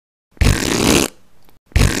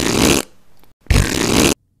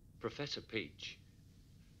Professor Peach,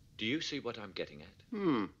 do you see what I'm getting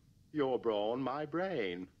at? Your brawn, my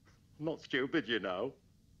brain. I'm not stupid, you know.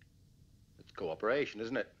 It's cooperation,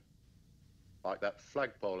 isn't it? Like that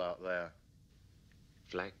flagpole out there.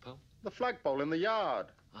 Flagpole? The flagpole in the yard.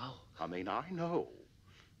 Oh. I mean, I know.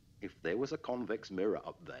 If there was a convex mirror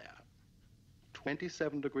up there,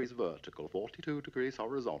 27 degrees vertical, 42 degrees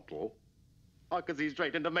horizontal, I could see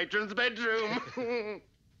straight into Matron's bedroom.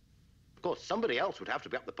 Of course, somebody else would have to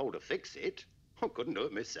be up the pole to fix it. I couldn't do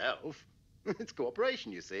it myself. It's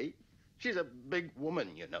cooperation, you see. She's a big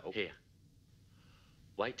woman, you know. Here.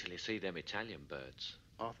 Wait till you see them Italian birds.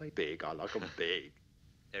 Are they big? I like them big.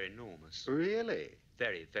 They're enormous. Really?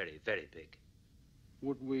 Very, very, very big.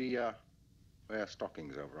 Would we wear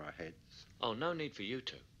stockings over our heads? Oh, no need for you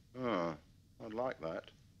to. Oh, I'd like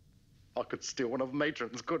that. I could steal one of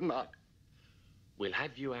Matron's, couldn't I? We'll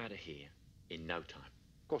have you out of here in no time.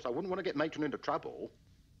 Of course, I wouldn't want to get Matron into trouble.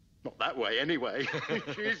 Not that way, anyway.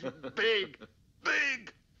 She's big.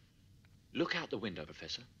 Big! Look out the window,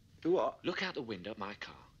 Professor. Do what? Look out the window of my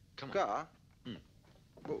car. Come on. Car? Hmm.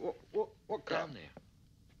 What car? Down there.